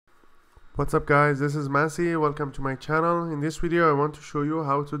What's up guys, this is Masi. Welcome to my channel. In this video I want to show you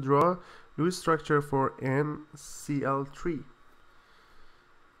how to draw Lewis structure for NCl3.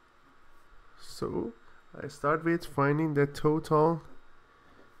 So I start with finding the total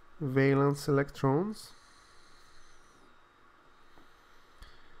valence electrons.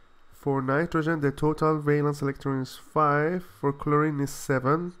 For nitrogen the total valence electron is 5, for chlorine is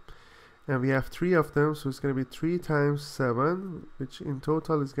 7, and we have 3 of them, so it's going to be 3 times 7, which in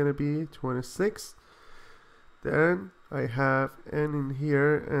total is going to be 26. Then I have N in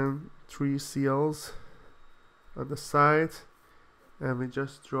here and 3 Cl's on the side, and we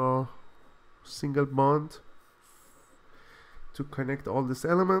just draw single bond to connect all these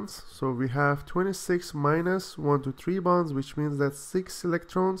elements. So we have 26 minus 1 to 3 bonds, which means that's 6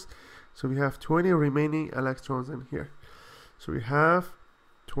 electrons. So we have 20 remaining electrons in here. So we have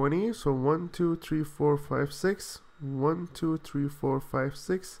 20, so 1 2 3 4 5 6, 1 2 3 4 5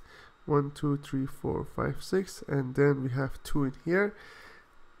 6, 1 2 3 4 5 6, and then we have 2 in here.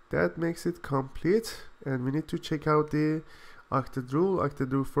 That makes it complete, and we need to check out the octet rule.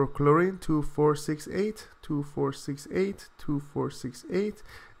 Octet rule for chlorine 2 4 6 8, 2 4 6 8, 2 4 6 8,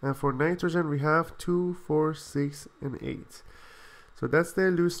 and for nitrogen we have 2 4 6 and 8. So that's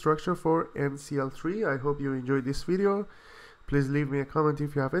the Lewis structure for NCl3. I hope you enjoyed this video. Please leave me a comment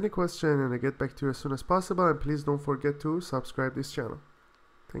if you have any question, and I'll get back to you as soon as possible. And please don't forget to subscribe this channel.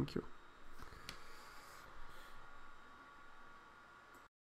 Thank you.